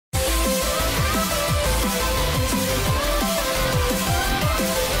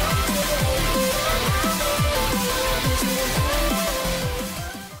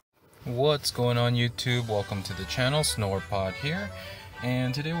What's going on YouTube? Welcome to the channel, SnorePod here.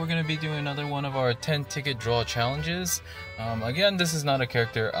 And today we're going to be doing another one of our 10 ticket draw challenges. Again, this is not a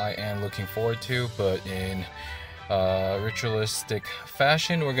character I am looking forward to, but in ritualistic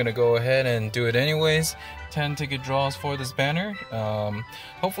fashion, we're going to go ahead and do it anyways. 10 ticket draws for this banner.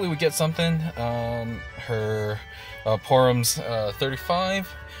 Hopefully we get something. Her Porom's 35,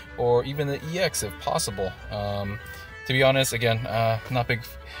 or even the EX if possible. To be honest, again, not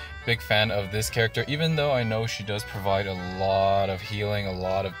big fan of this character, even though I know she does provide a lot of healing, a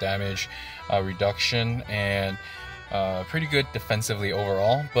lot of damage reduction, and pretty good defensively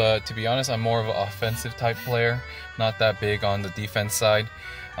overall. But to be honest, I'm more of an offensive type player, not that big on the defense side,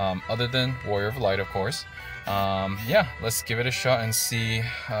 other than Warrior of Light, of course. Yeah, let's give it a shot and see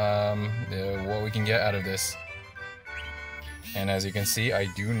what we can get out of this. And as you can see, I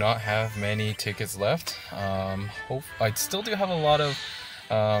do not have many tickets left. I still do have a lot of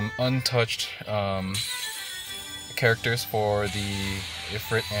untouched characters for the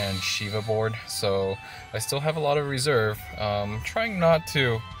Ifrit and Shiva board, so I still have a lot of reserve. Trying not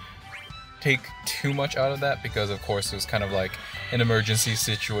to take too much out of that because of course it was kind of like an emergency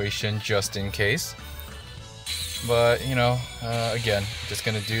situation just in case. But you know, again, just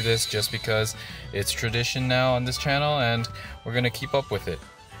gonna do this just because it's tradition now on this channel, and we're gonna keep up with it.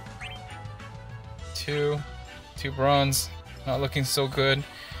 Two bronze, not looking so good.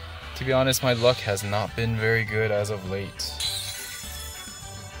 To be honest, my luck has not been very good as of late.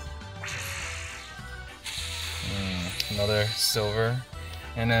 Another silver,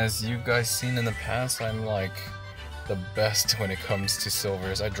 and as you guys seen in the past, I'm like the best when it comes to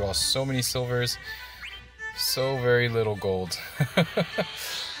silvers. I draw so many silvers, so very little gold.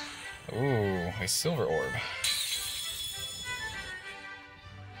 Ooh, a silver orb.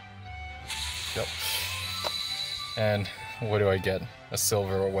 Yep. And what do I get? A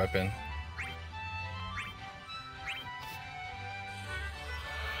silver weapon.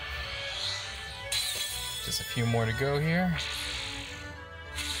 Just a few more to go here.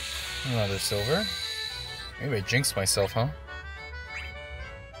 Another silver. Maybe I jinxed myself, huh?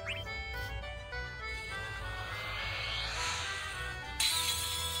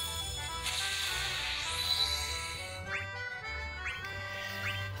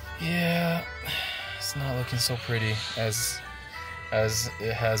 Yeah, it's not looking so pretty as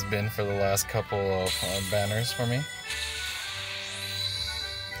it has been for the last couple of banners for me.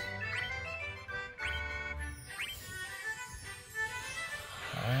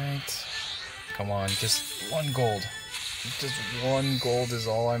 Alright, come on, just one gold. Just one gold is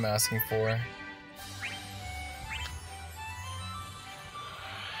all I'm asking for.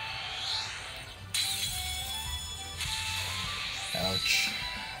 Ouch.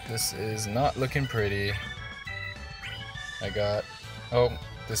 This is not looking pretty. Oh,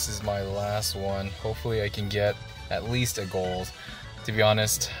 this is my last one. Hopefully I can get at least a gold. To be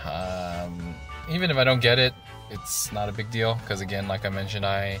honest, even if I don't get it, it's not a big deal, because again, like I mentioned,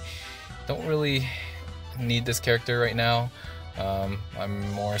 I don't really need this character right now.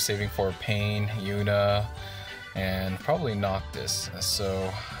 I'm more saving for Pain, Yuna, and probably Noctis.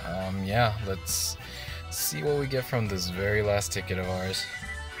 So yeah, let's see what we get from this very last ticket of ours.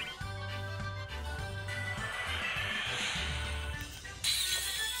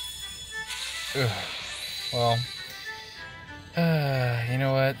 Ugh. Well, you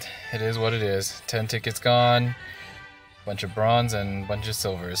know what? It is what it is. 10 tickets gone, bunch of bronze and bunch of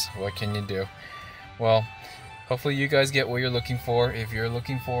silvers. What can you do? Well, hopefully you guys get what you're looking for. If you're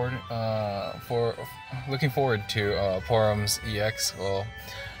looking forward to Porom's EX, well,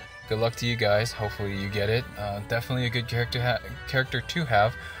 good luck to you guys. Hopefully you get it. Definitely a good character to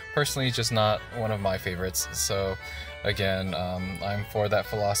have. Personally, it's just not one of my favorites. So again, I'm for that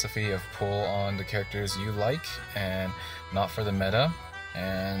philosophy of pull on the characters you like and not for the meta,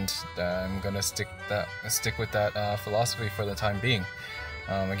 and I'm gonna stick with that philosophy for the time being.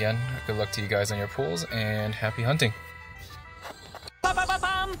 Again, good luck to you guys on your pulls, and happy hunting.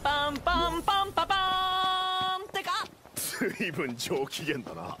 随分上機嫌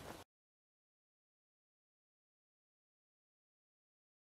だな。